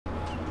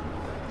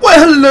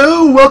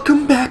Hello,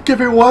 welcome back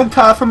everyone.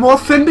 Time for more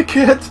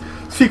Syndicate.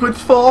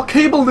 Sequence 4,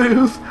 Cable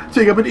News.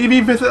 Jacob and Evie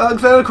visit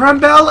Alexander Graham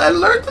Bell and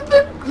learn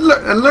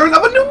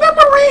of a new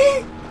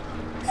memory.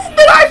 And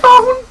an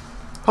iPhone.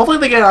 Hopefully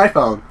they get an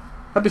iPhone.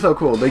 That'd be so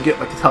cool. They get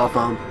like a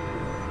telephone.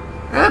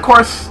 And of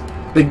course,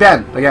 Big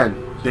Ben again.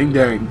 Ding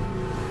ding.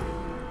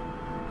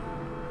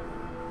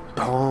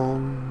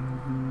 Dong.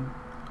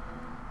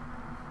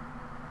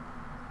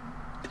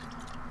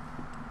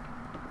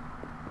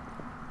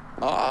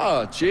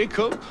 Ah,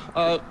 Jacob.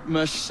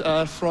 Miss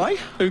Frye,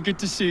 how good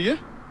to see you.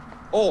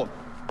 Oh,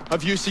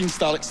 have you seen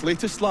Starlick's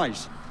latest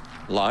lies?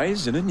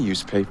 Lies in a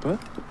newspaper?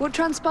 What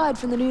transpired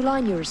from the new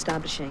line you're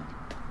establishing?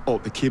 Oh,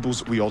 the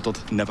cables we ordered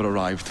never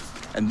arrived.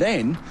 And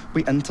then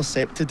we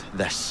intercepted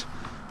this.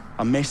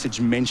 A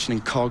message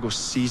mentioning cargo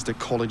seized at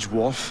College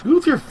Wharf.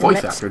 Who's your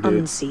voice actor,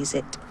 dude? Let's unseize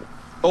it.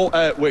 Oh,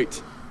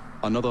 wait.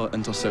 Another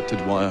intercepted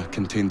wire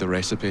contained the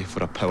recipe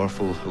for a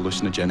powerful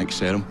hallucinogenic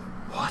serum.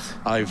 What?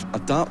 I've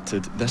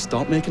adapted this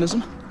dart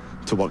mechanism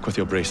to work with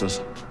your bracers.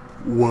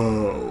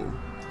 Whoa.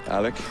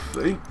 Alec,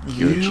 Thank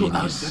you're a you, genius.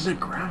 Alexander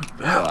Graham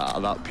Bell.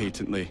 That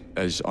patently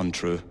is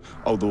untrue.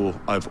 Although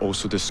I've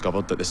also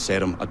discovered that the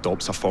serum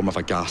adopts a form of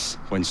a gas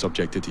when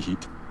subjected to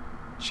heat.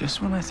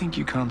 Just when I think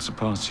you can't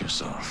surpass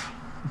yourself.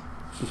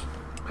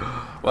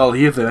 Well,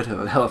 he is a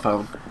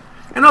telephone.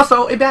 And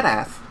also a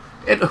badass.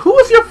 And who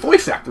is your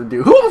voice actor,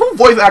 dude? Who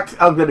voice acts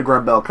Alexander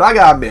Graham Bell? Cause I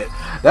gotta admit,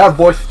 that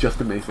voice is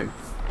just amazing.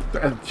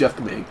 That's just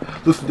amazing.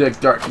 Listen to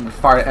darts and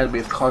fire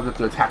enemies, causing them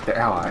to attack their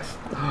allies.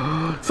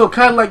 So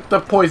kind of like the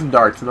poison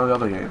darts in all the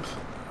other games.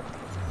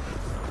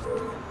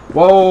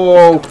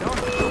 Whoa!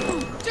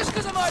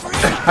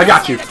 I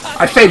got you.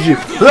 I saved you.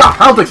 I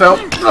don't think so.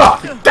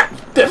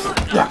 This.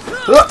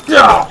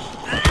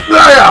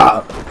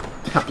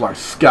 Templar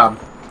scum.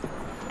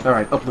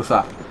 Alright, open this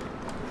up.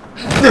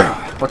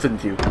 What's in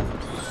you?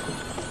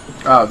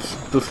 Oh,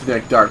 those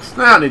snake darts.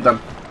 Nah, I don't need them.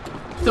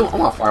 Still, I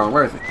want to fire one.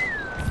 Where is it?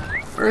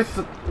 Where is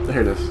the...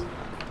 Here it is.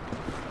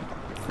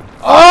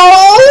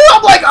 Oh!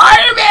 I'm like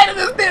Iron Man in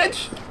this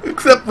bitch!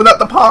 Except without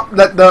the pop...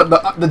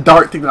 the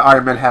dart thing that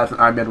Iron Man has in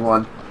Iron Man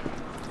 1.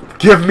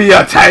 Give me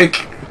a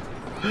tank!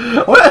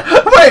 Wait, what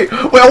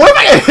if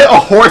I hit a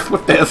horse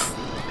with this?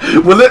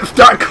 Will it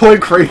start going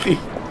crazy?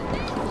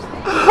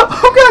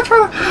 I'm gonna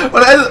try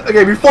that.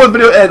 Okay, before the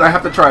video ends, I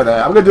have to try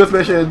that. I'm gonna do this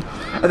mission,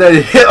 and then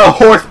hit a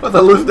horse with a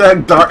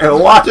hallucinogenic dart and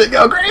watch it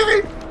go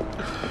crazy.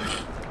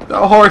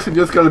 The horse is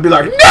just gonna be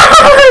like, no!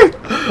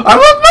 I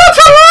will not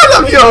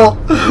hurt you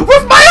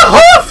with my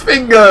horse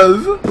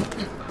fingers!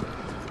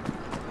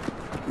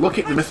 Look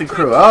at the missing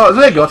crew. Oh,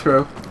 did they go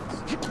through?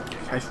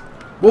 Guys.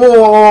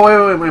 Whoa,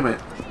 wait a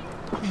minute.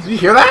 Did you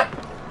hear that?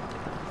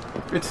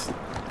 It's...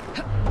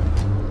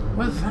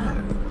 What is that?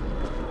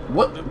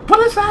 What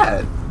is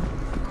that?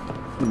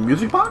 The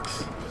music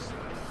box?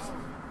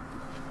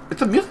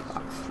 It's a music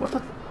box.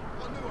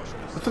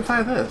 What's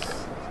inside of this?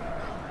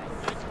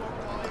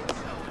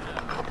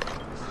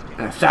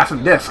 An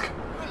assassin disc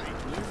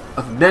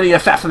of many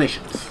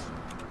assassinations.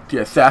 The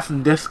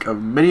assassin disc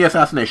of many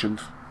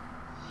assassinations.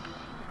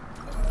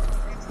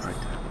 Right.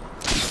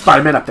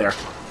 Spider-Man up there.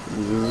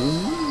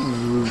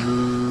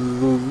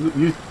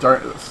 You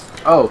start.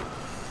 Oh,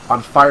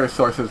 on fire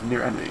sources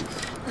near enemies.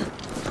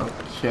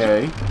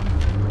 Okay.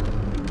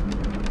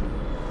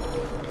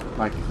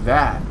 Like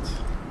that.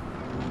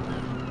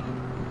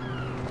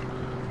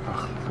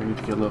 Oh, I need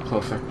to get a little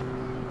closer.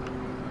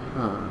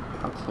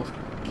 How close can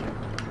I get?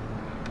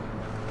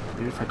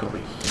 Maybe if I go over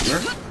here?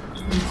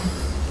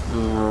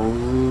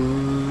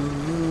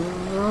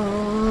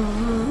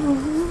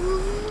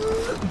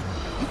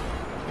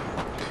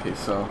 Okay,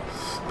 so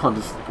on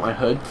this my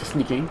hood for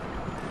sneaking.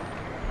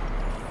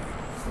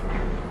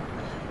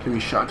 Can be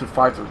shot to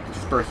fire to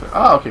disperse it.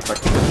 Oh, okay, fine.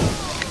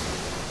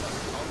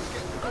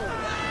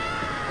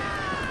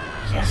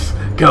 Yes,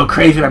 go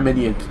crazy, my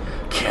minions.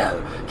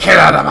 Kill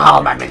them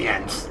all, my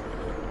minions.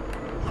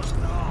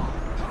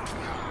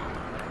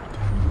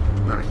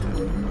 Right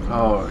there.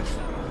 Oh, it's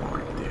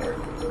right there.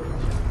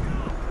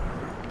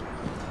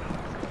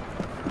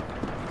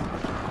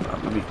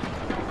 Let me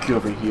get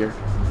over here.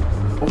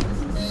 Oh.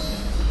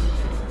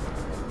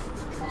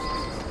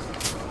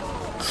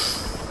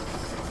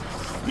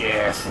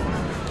 Yes.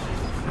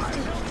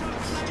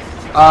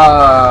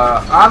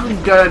 I'm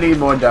gonna need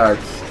more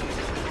darts.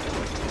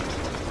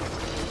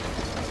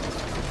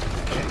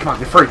 Okay, come on,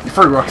 you're free. You're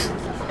free, Rooks.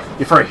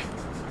 You're free.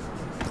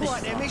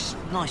 Right then, miss.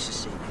 Nice to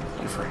see you.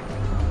 You're free.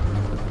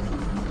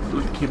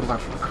 Ooh, the cable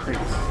out from the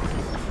crates.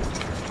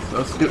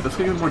 Let's go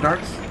get more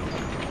darts.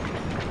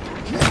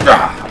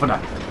 Open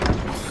up.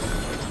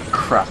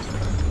 Crap.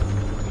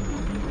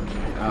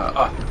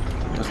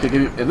 This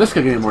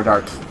could give me more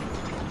darts.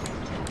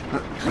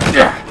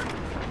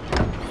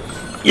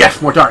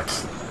 Yes, more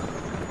darts.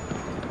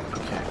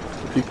 Okay.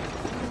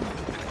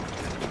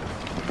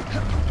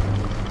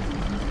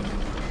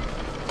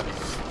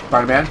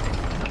 Spider-Man.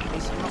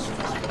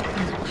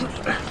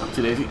 Up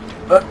to Daisy.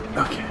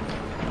 Okay.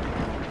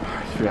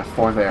 We got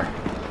 4 there.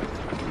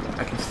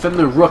 I can send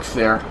the rooks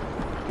there.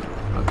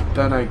 But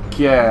then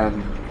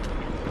again,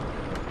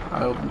 I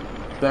I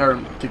better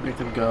make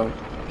them go.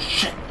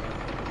 Shit!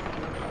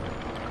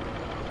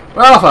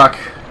 Well, fuck.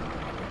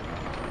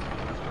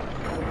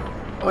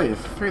 Oh wait, there's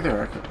 3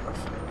 there.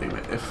 Wait a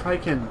minute. If I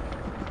can...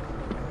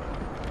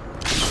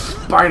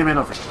 Spider-Man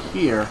over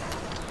here...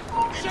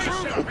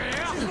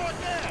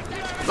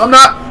 No, I'm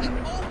not!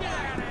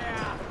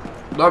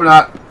 No, I'm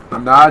not.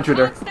 I'm not an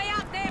intruder.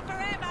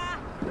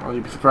 Oh,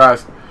 you'd be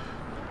surprised.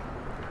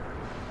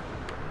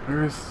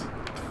 Where's...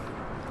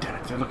 Damn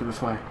it, they're looking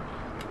this way.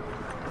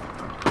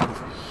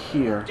 Over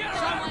here.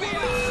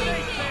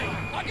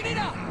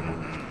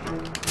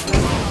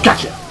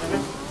 Gotcha!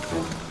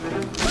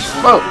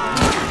 Whoa!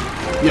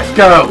 Yes,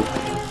 go!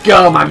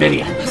 Go, my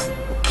minions!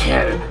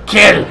 Kill!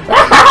 Kill!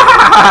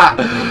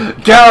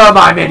 Go,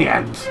 my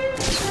minions!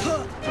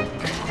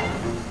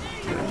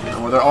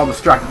 Oh, they're all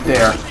distracted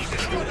there.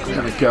 I'm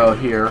gonna go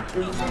here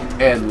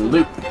and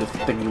loot this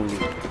thing you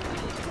need.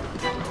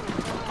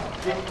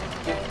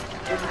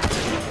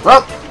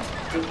 Well,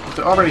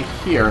 they're already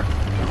here.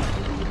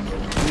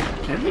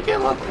 Can you get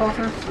a lot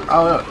closer?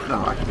 Oh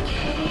no, I can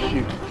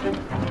shoot.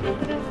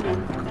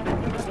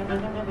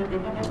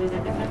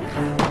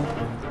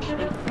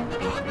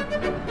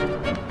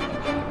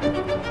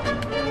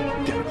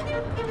 Damn it.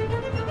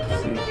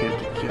 See him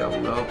to get a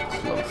little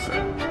closer.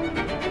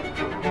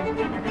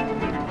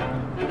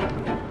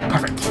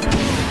 Perfect.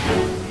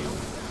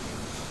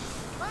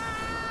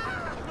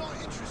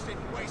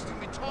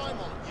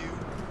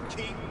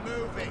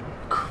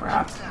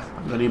 Crap.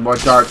 I'm gonna need more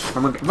darts. If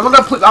I'm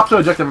gonna play the opposite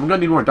objective, I'm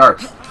gonna need more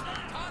darts.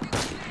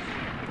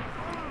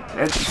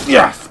 And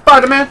yeah,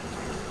 Spider-Man!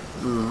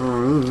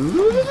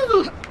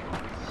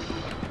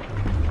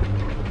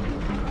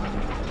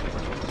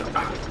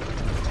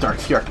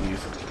 Darts here I can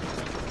use.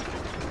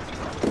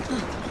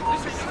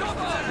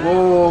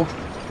 Whoa.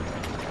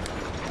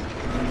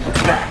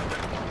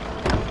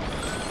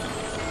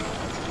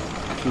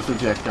 Choose the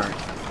eject dart.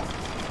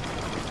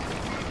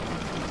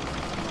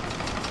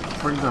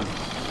 Bring them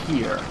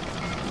here.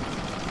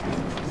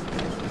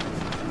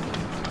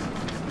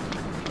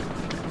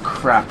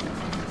 Crap.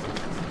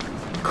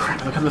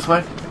 Crap, they come this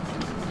way?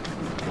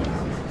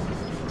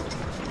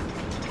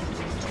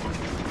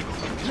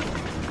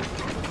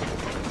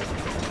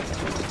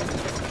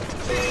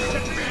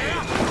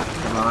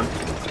 Come on.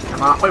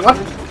 Come on. Wait, what?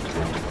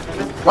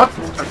 What?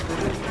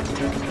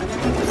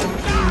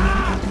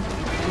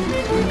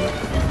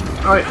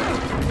 Oh, wait.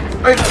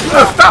 Wait, no,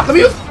 stop! Let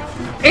me use...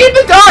 Aim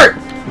the dart!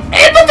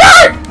 Aim the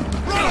dart!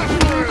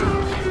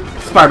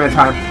 Spider-Man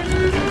time.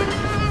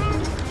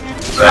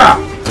 Ah.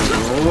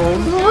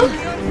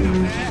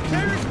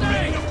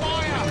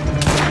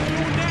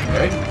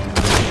 Okay.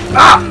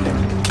 Ah!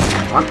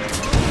 Come on.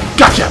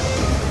 Gotcha!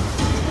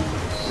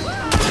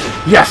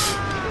 Yes!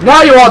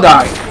 Now you all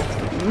die!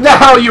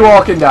 Now you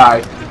all can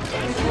die!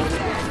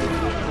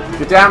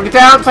 Get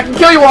down, so I can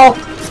kill you all!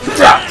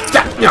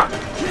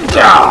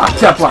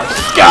 Templar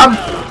scum!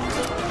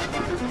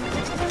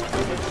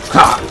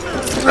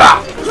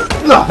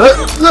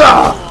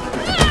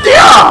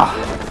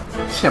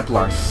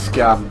 Templar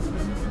scum.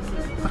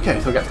 Okay,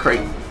 so we got the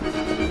crate.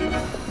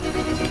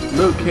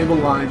 Loot cable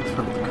lines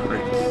from the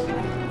crates.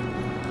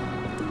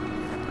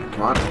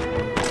 Come on.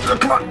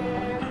 Come on!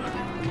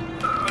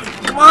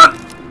 Come on!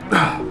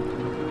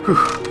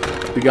 Whew.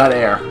 We got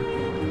air.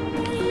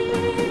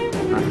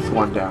 Alright, there's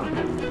one down.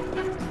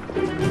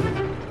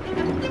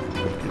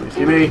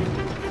 See me?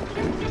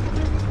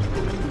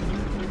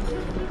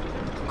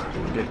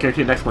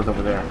 Guarantee the next one's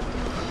over there.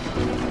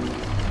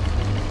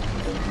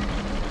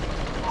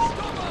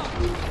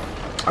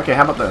 Okay,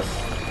 how about this?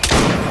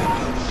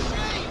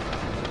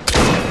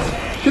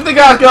 Shoot the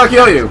guy's gonna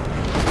kill you!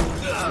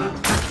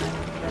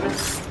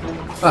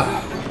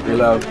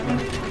 Reload.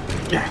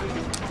 Yeah.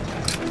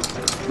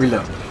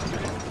 Reload.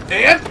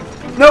 And...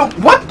 No,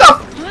 what the...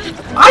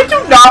 I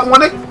do not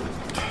want to...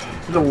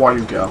 The water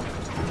you go.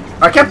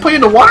 I can't put you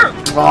in the water?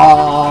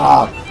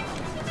 Oh,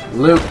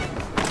 loot.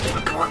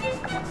 Come on.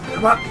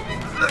 Come on.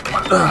 Come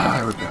on.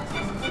 There we go.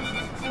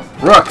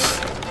 Rooks.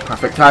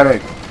 Perfect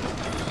timing.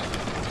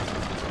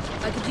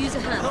 I could use a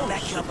hand.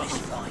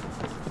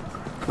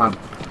 Come on.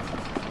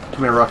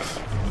 Come here, Rooks.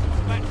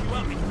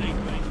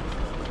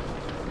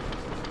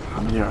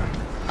 How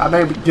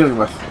many are we dealing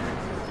with?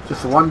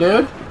 Just the one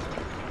dude?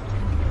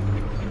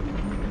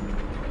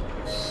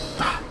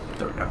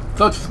 There we go.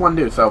 So it's just one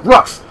dude. So,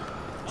 Rooks!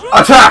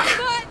 Attack!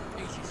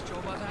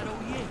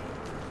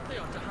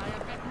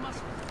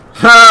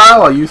 Ha!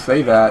 Well, you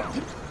say that.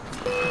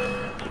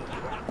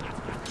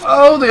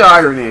 Oh, the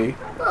irony.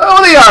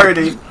 Oh, the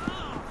irony.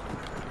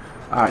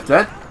 Alright,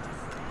 then.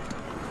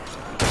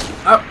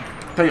 Oh,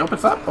 can you open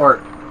this up?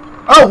 Or...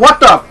 Oh, what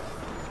the...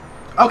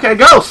 Okay,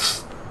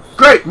 ghosts!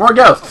 Great, more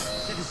ghosts.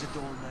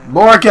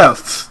 More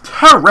ghosts.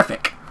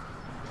 Terrific.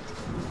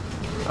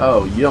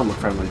 Oh, you don't look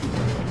friendly.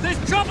 There's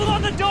trouble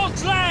on the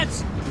docks,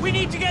 lads! We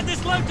need to get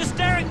this load to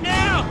Sterling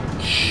now!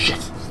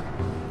 Shit.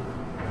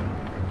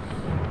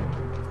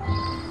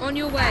 On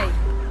your way.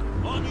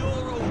 On your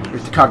order.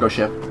 Here's the cargo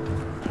ship.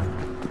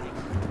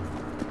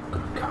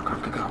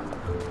 Go.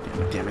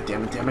 Damn it.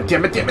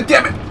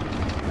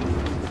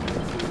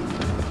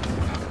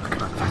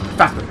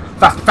 Faster!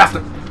 Faster!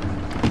 Faster!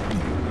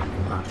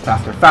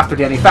 Faster! Faster,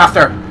 Danny!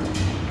 Faster!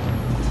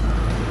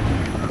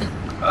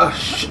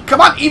 Shit.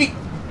 Come on, Evie!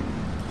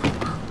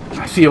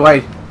 I see a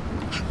way.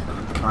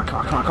 Come on, come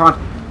on, come on, come on.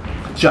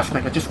 Just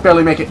make it. Just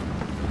barely make it.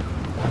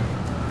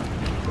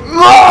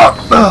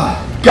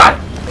 Got it!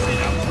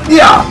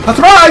 Yeah! A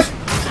surprise!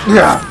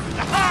 Yeah!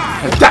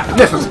 That,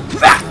 this is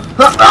that!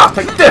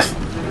 Take this!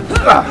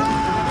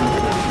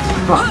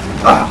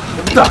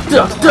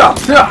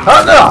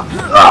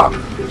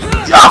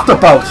 Off the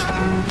boat!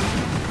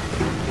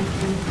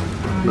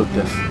 Look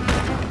this.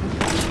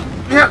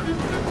 Yeah!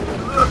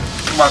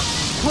 Come on!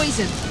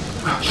 Poison.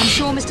 I'm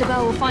sure Mr.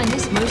 Bell will find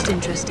this most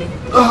interesting.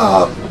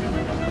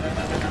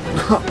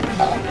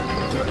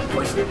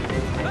 Poison.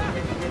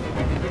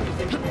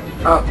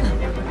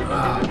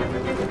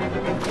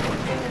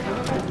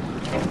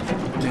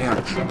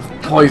 Damn.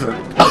 Poison.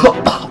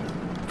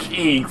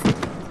 Jeez.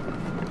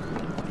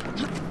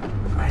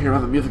 I hear it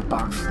on the music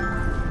box.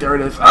 There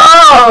it is.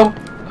 Oh!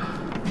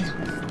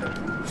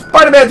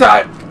 Spider-Man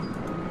time!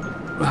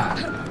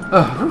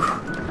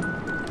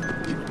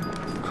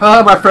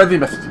 My friendly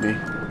message to me.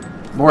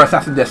 More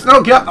assassin disc.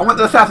 No, get up! I want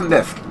the assassin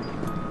disc.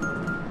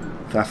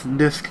 Assassin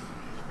disc.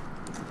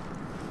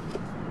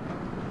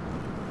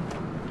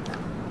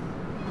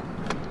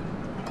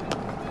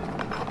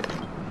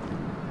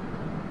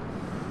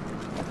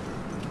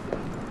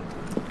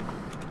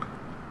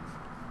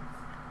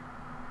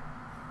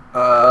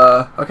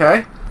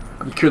 Okay.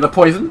 I'm cure the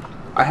poison.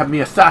 I have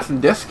me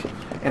assassin disc,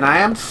 and I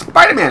am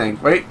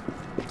Spider-Maning. Wait.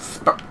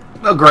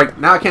 Oh, great.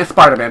 Now I can't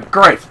Spider-Man.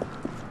 Great. Can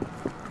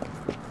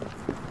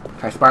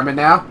I Spider-Man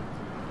now?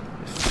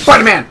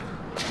 Spider-Man!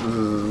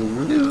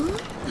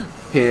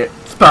 Here.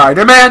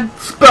 Spider-Man!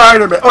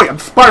 Spider-Man! Oh, yeah, I'm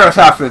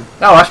Spider-Assassin.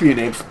 Oh, that should be your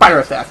name.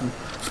 Spider-Assassin.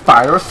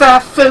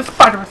 Spider-Assassin!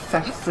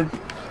 Spider-Assassin!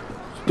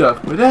 Does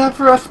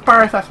whatever a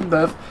Spider-Assassin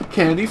does.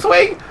 Can he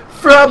swing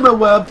from the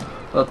web?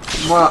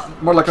 It's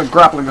more like a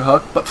grappling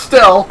hook, but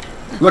still,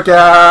 look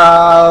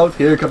out!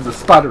 Here comes the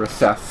Spider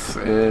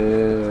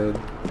Assassin.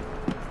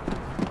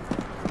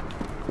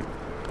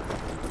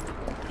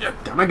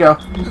 Yep, down I go.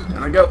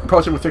 Down I go.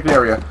 Approaching restricted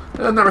area.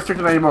 It's not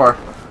restricted anymore.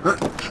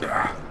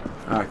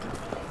 Alright.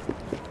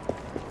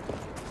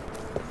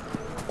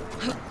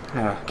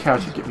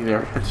 Couch will get me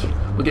there.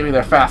 Will get me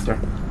there faster.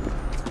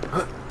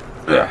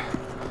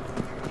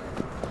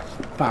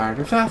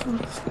 Spider Assassin.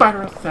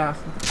 Spider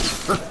Assassin.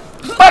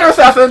 Spider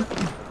Assassin!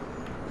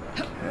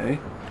 Okay.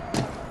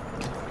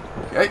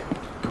 Okay.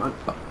 Come on.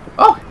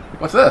 Oh!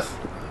 What's this?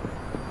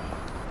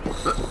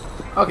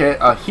 Okay,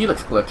 a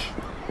helix glitch.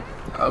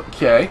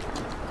 Okay.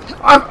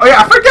 Oh yeah,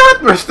 I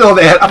forgot we're still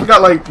there. I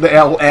forgot, like, the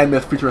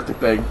animus futuristic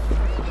thing.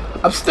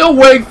 I'm still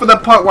waiting for the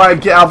part where I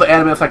get out of the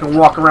animus so I can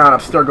walk around.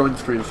 I'm still going to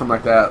screen or something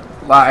like that.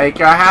 Like,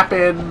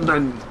 happened,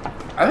 and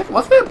I think,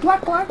 wasn't it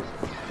Black Flag?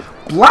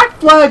 Black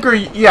Flag, or,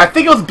 yeah, I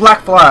think it was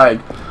Black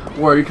Flag.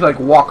 Where you can, like,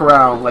 walk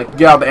around, like,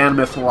 get out of the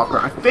animus and walk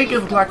around. I think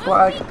it's Black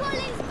Flag.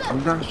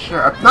 I'm not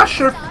sure. I'm not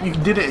sure if you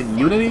did it in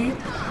Unity,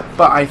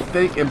 but I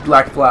think in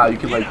Black Flag you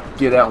can, like,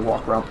 get out and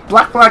walk around.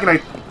 Black Flag and I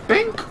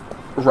think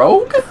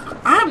Rogue?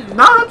 I'm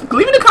not.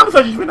 Leave it in the comment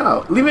section if you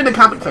know. Leave it in the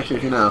comment section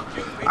if you know.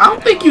 I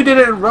don't think you did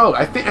it in Rogue.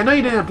 I know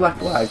you did it in Black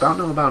Flag, but I don't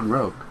know about in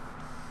Rogue.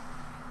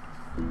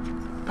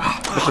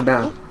 Push him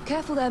down.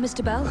 Careful there,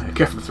 Mr. Bell.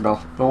 Careful, Mr.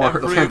 Bell. Don't want to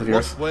hurt those hands of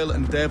yours. Worthwhile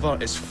endeavour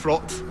is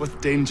fraught with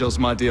dangers,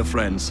 my dear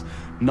friends.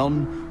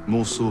 None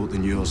more so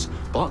than yours.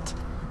 But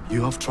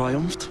you have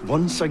triumphed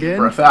once again.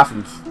 We're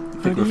assassins.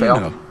 Think we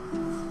failed? Know?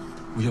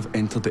 We have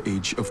entered the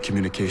age of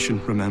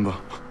communication, remember?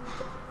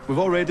 We've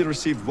already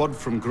received word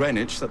from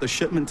Greenwich that the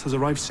shipment has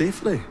arrived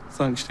safely,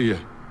 thanks to you.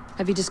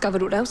 Have you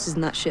discovered what else is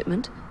in that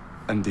shipment?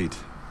 Indeed.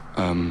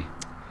 I'm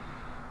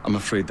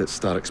afraid that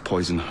Starrick's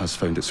poison has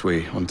found its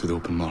way onto the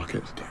open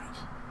market.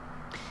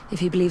 If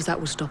he believes that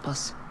will stop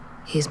us,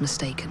 he is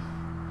mistaken.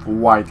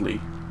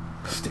 Widely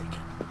mistaken.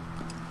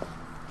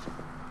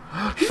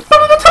 He's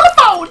on the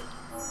telephone!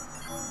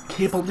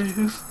 Cable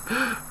news.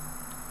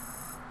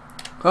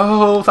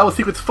 Oh, that was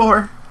Secrets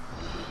 4.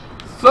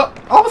 So,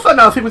 all of a sudden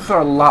now, Secrets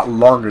are a lot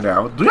longer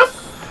now. Do you have...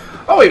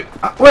 Oh, wait,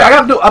 I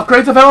got new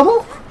upgrades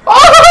available?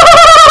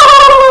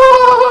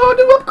 Oh!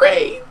 New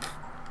upgrades!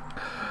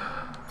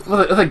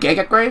 Was it gang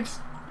upgrades?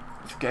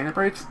 Is it gang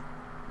upgrades?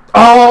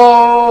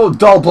 Oh!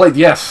 Dull blade,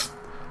 yes!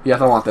 Yes,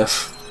 I want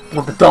this. I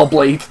want the dull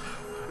blade.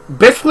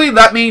 Basically,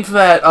 that means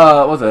that,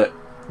 what was it?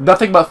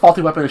 Nothing but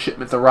faulty weapon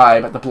shipments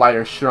arrive at the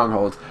Blighter's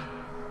strongholds.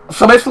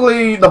 So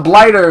basically, the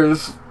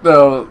Blighters,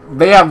 though,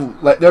 they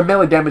have, like, their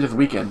melee damage is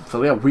weakened, so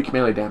they have weak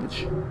melee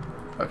damage.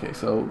 Okay,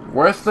 so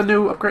where's the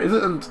new upgrade? Is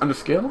it under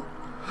skill?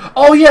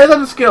 Oh yeah, it's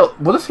under skill.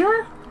 Was this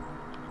here?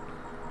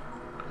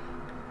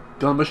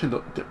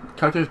 Demolition.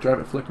 Characters drive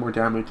inflict more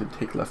damage and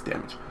take less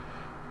damage.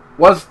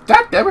 Was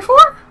that there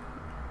before?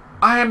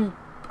 I'm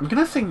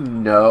gonna say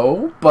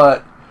no,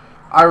 but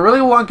I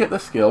really want to get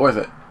this skill. Where is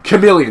it?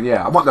 Chameleon,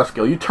 yeah, I want that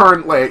skill. You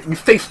turn, like, you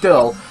stay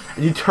still,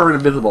 and you turn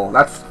invisible.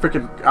 That's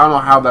freaking, I don't know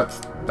how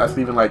that's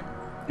even, like,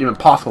 even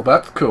possible,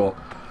 but that's cool.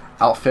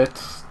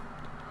 Outfits.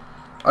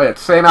 Oh yeah,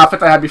 same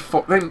outfit I had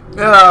before.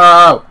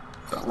 No!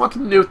 I want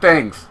some new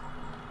things.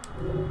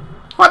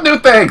 What new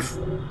things?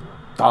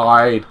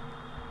 Died.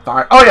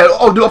 Oh yeah,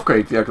 oh, new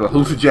upgrades. Yeah, because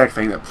who's the Jack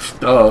thing?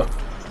 Duh.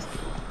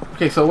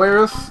 Okay, so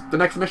where is the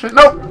next mission?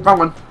 Nope, wrong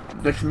one.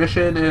 Next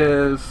mission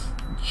is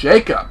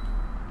Jacob.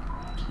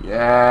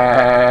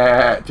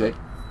 Yeah, Jake.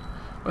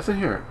 What's in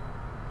here?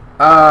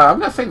 I'm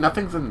gonna say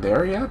nothing's in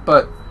there yet,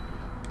 but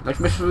next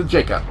mission is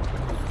Jacob.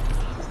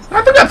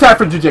 I think we have time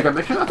for the Jacob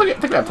mission. I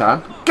think we have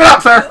time. Get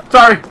out, sir.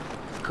 Sorry.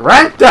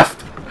 Grand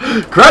Theft.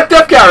 Grand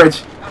Theft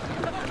Garage.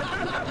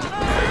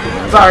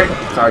 Sorry.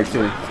 Sorry,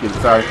 excuse me.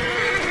 Sorry.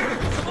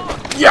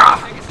 Yeah.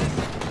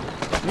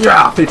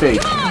 Yeah, Fifi.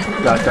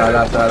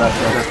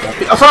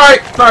 Oh, sorry.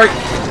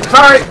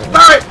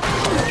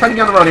 Trying to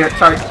get on the road here.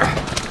 Sorry.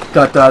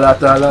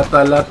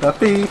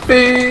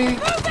 Fifi.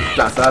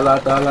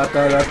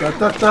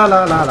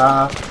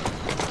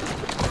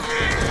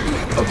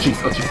 Oh jeez.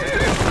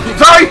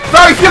 Sorry,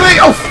 excuse me.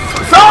 Oh,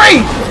 sorry.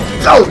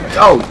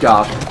 Oh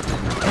gosh.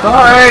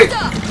 Sorry.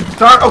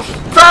 Oh,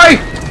 sorry.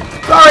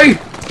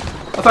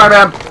 Oh, sorry,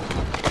 ma'am.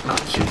 Oh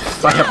jeez.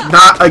 I am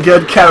not a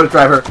good carriage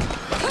driver.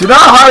 Do not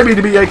hire me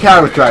to be a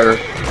carriage driver.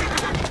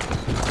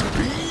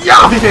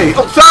 Yeah, Fifi.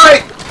 Oh,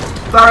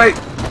 sorry.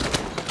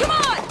 Come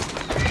on.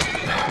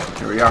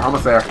 Here we are,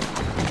 almost there.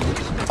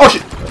 Oh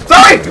shit.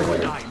 Sorry.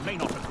 I may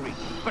not agree,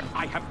 but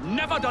I have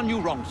never done you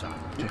wrong, sir.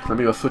 Okay, let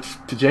me go switch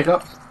to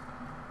Jacob.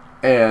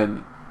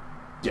 And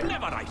yeah.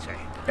 Never, I say.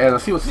 And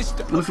let's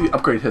see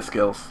upgrade his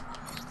skills.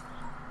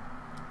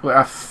 Well, I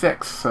have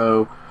 6,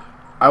 so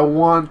I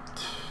want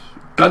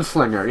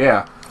Gunslinger,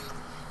 yeah.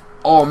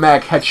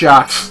 Automatic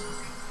headshots.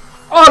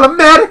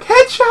 Automatic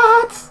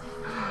headshots!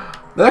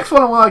 The next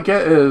one I want to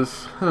get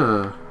is,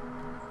 I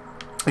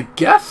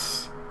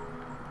guess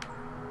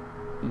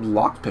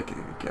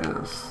lockpicking,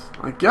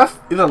 I guess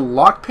either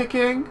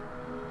lockpicking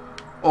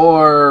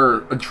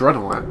or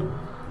adrenaline.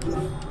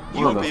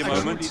 You will be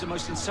the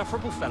most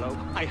insufferable fellow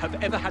I have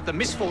ever had the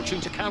misfortune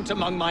to count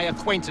among my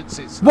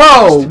acquaintances.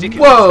 Whoa!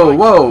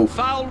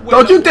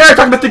 Don't you dare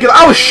talk to Mr. Dickens!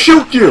 I will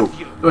shoot you!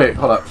 Wait,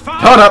 hold up.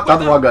 That's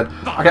the wrong gun.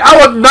 Okay, I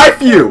will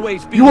knife you!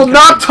 You will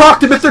not talk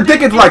to Mr.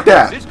 Dickens like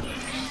that!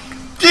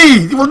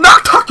 Jeez, you will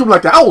not talk to him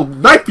like that! I will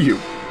knife you!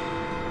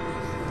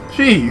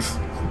 Jeez.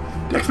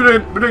 Next we're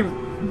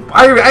doing...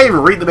 I didn't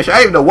even read the mission. I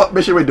don't even know what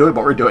mission we're doing,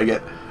 but we're doing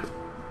it.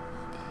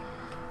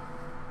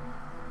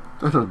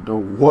 I don't know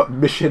what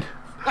mission.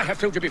 I have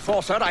told you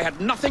before, sir, I had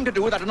nothing to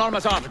do with that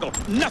anonymous article.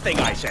 Nothing,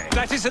 I say.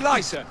 That is a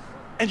lie, sir.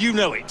 And you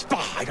know it.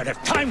 Bah, I don't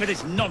have time for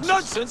this nonsense.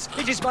 Nonsense?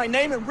 It is my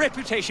name and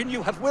reputation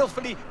you have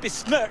willfully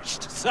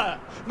besmirched, sir.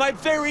 My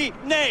very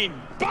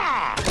name.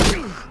 Bah!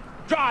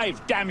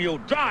 Drive, damn you,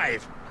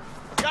 drive!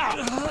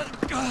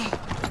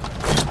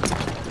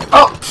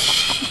 Oh!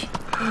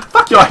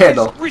 Fuck your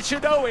handle.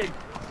 Richard Owen,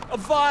 a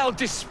vile,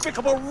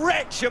 despicable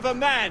wretch of a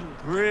man.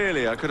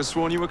 Really? I could have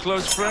sworn you were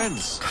close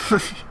friends.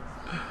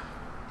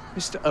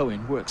 Mr.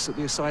 Owen works at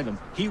the asylum.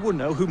 He will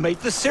know who made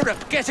the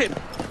syrup. Get him!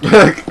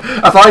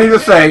 That's all I need to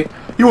say.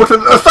 He works at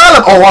the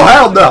asylum! Oh, well,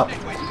 hell no!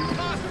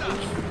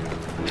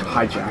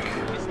 Hijack.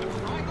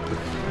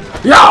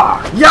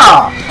 Yeah!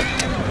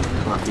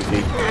 Come on,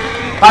 Fifi.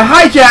 By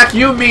hijack,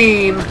 you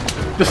mean...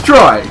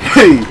 destroy.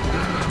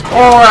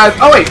 Or as...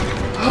 oh, wait!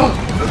 Oh,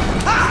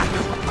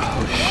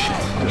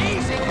 shit.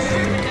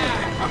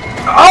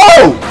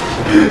 Oh!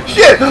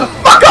 Shit!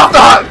 Fuck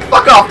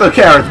off the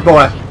carriage,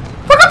 boy!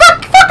 Fuck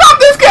off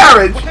this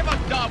carriage!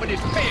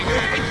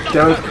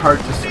 Darwin's card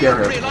to scare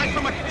him.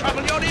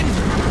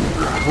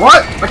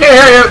 What? I can't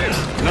hear you!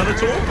 Another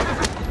talk?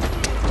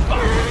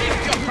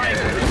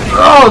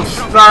 Oh,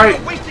 sorry.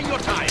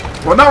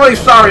 Well, not really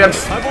sorry,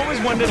 I've always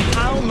wondered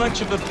how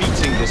much of a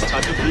beating this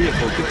type of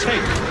vehicle could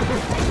take.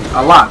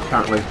 a lot,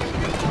 apparently.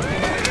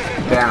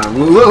 Damn,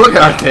 look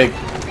at our thing.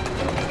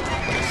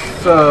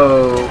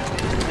 So...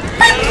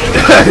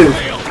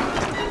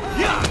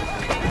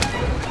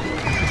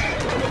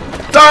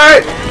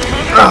 sorry!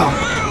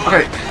 Oh,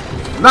 okay.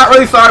 Not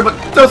really sorry, but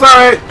still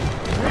sorry!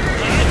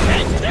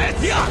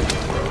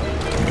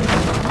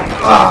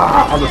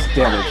 Ah, all this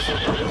damage.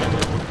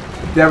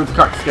 Damon's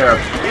car scared.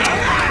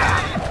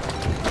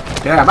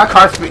 Damn, my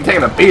car's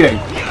taking a beating.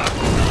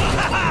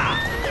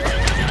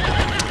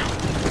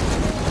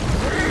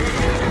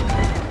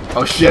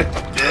 Oh shit!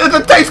 It's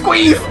a tight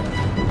squeeze!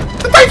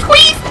 It's a tight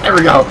squeeze! There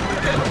we go.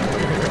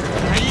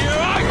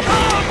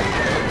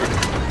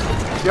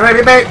 You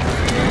ready, mate?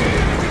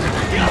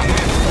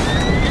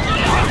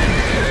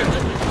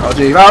 Oh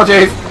jeez.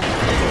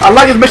 I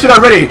like his mission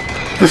already.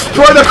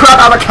 Destroy the crap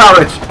out of the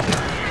carriage.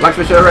 Like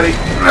mission already.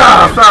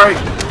 Ah, sorry.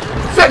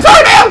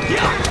 Sorry, man!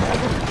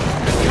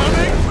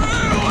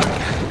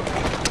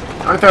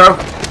 I'm through.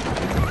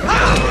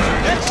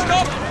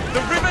 Stop!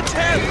 The river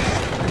Thames!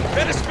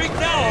 Better speak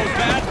now, old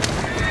man!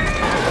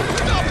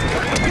 Stop!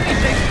 When you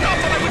say stop,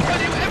 I will tell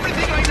you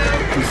everything I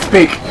know! You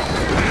speak.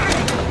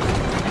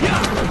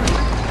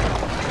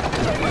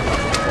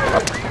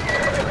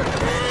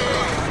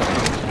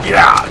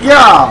 Yeah!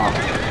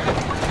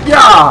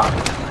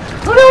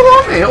 Who the hell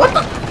want me? What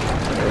the?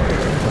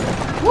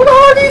 Who the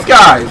hell are these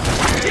guys?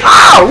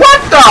 Ow!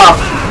 What the?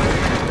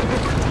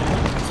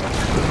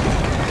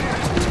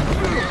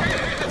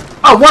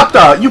 Oh, what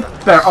the? You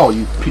better. Oh,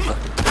 you piece of.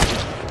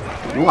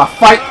 You wanna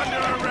fight?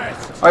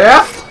 Oh,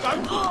 yeah?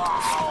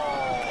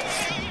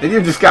 And you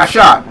just got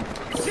shot.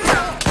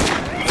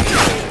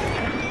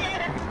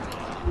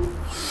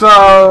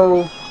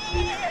 So.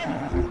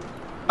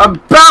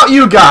 About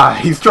you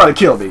guys. He's trying to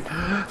kill me.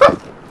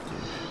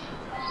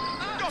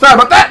 Sorry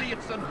about that.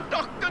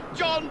 Dr.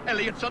 John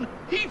Elliotson.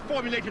 He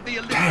formulated the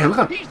elixir. Damn,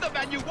 look. He's the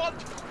man you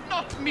want,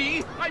 not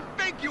me. I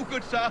beg you,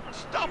 good sir.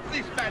 Stop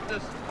this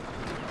madness.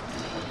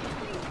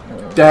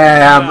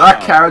 Damn,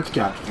 that carriage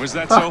got. Was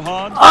that so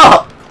hard?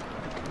 Oh!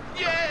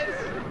 Yes.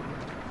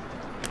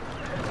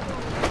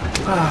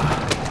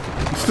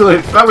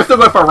 We're still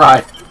going for a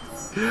ride.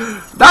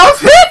 That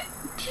was it!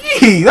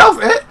 Gee, that was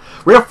it!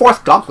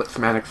 Reinforced gauntlet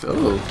semantics.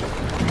 Ooh.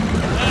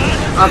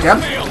 Okay,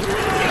 I'm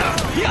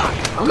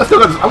gonna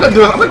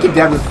keep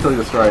damaging this until he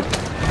destroyed.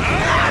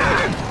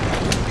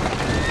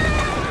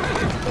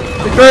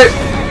 Great!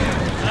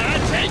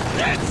 Take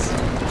this!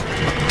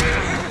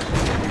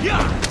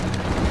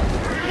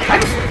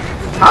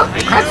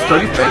 Can I destroy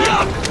anything?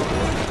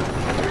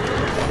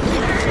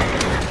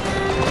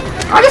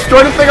 I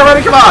destroyed the thing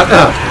already, come on!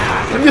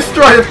 Let me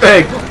destroy the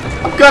thing!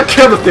 I'm gonna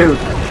kill this dude!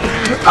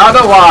 I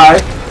don't know why,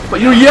 but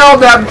you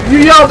yelled at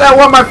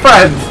one of my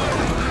friends!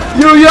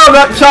 You yelled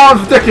at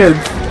Charles Dickens!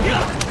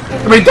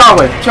 I mean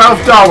Darwin! Charles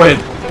Darwin!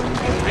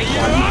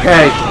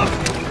 Hey!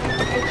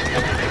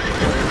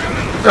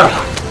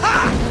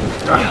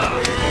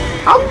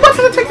 How much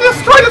does it take to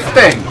destroy this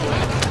thing?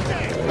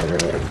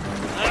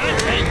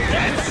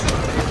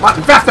 Come on,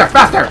 faster!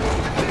 Faster!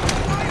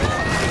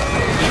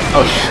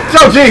 Oh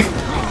jeez!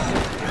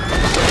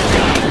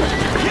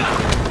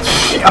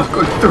 I'm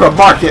going through a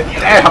market.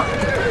 Damn.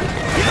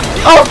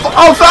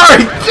 Oh,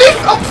 sorry. Jeez.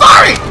 I'm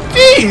sorry.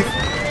 Jeez.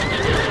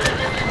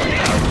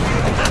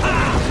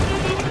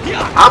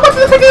 How much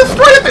does it take to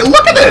destroy this thing?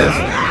 Look at this.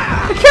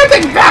 It can't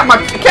take that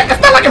much. It can't.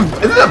 It's not like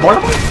isn't it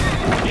portable?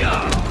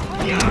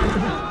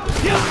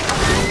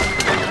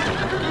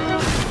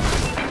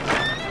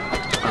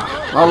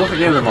 Oh, look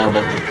again, it's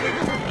vulnerable.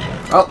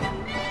 Oh.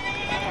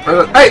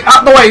 Hey,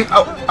 out the way.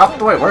 Oh, out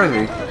the way. Where is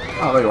he?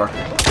 Oh, there you are.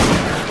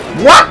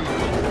 What?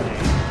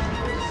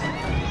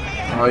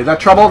 Oh, is that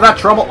trouble? Is that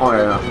trouble? Oh,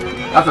 yeah,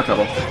 that's not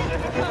trouble.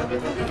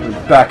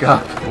 Back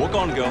up. Walk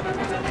on, go.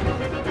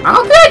 I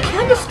don't think I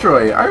can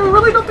destroy it. I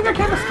really don't think I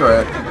can destroy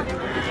it.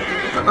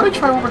 Let me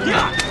try one more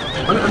time.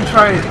 Let me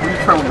try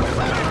one more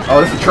time. Oh,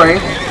 this is a train?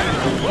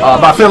 Oh, I'm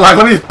about to feel like,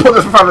 let me put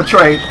this in front of the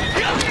train.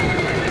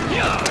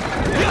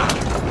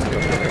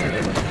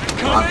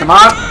 Come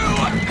on.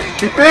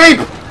 Beep, beep!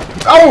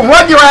 Oh,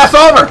 run your ass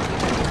over!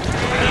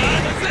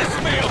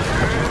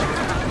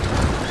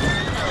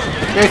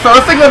 Okay, so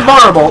this thing is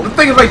vulnerable. This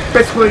thing is like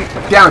basically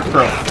damage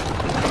proof.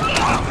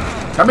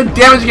 I've been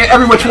damaging it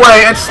every which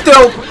way, and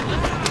still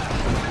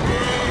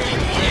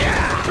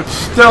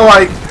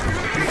like.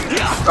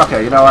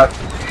 Okay, you know what?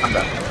 I'm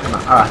done.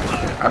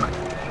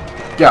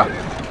 I'm done.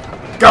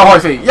 Go,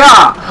 horsey.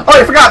 Yeah. Oh,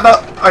 I forgot.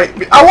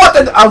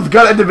 I was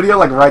gonna end the video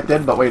like right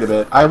then, but wait a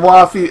minute. I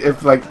want to see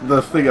if like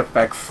this thing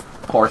affects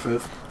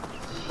horses.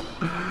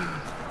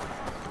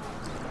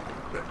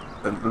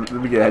 Let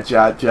me get a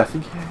headshot just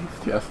in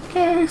case. Just in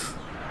case.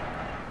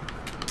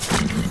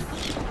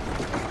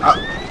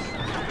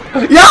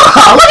 Yeah!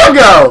 Let him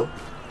go!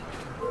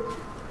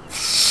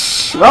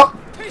 Well.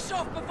 Piss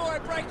off before I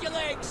break your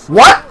legs!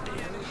 What?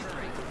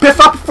 Piss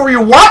off before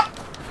you what?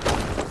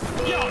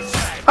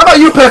 How about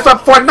you piss off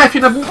before I knife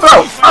you in the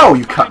throat? Oh,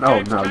 you cut.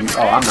 Oh, no. You.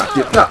 Oh, I'm not.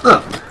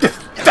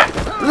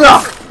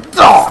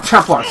 No.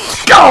 Templars.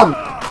 Scum!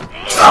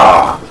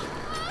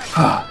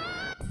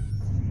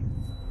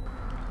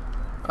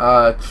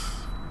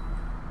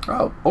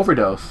 Oh,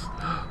 overdose.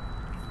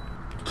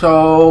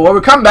 So when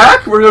we come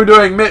back, we're gonna be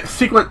doing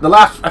sequence. The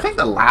last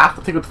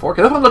sequence 4.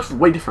 Because this one looks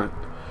way different.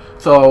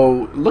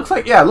 So looks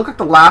like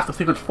the last of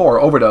sequence 4,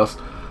 overdose.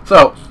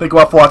 So thank you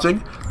all for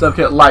watching. Don't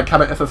forget to like,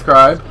 comment, and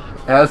subscribe.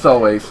 As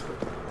always,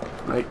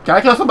 right, can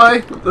I kill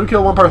somebody? Let me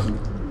kill one person.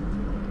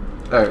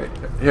 All right,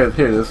 here it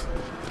is.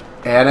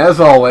 And as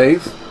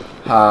always,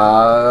 stay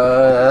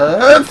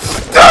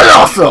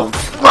awesome.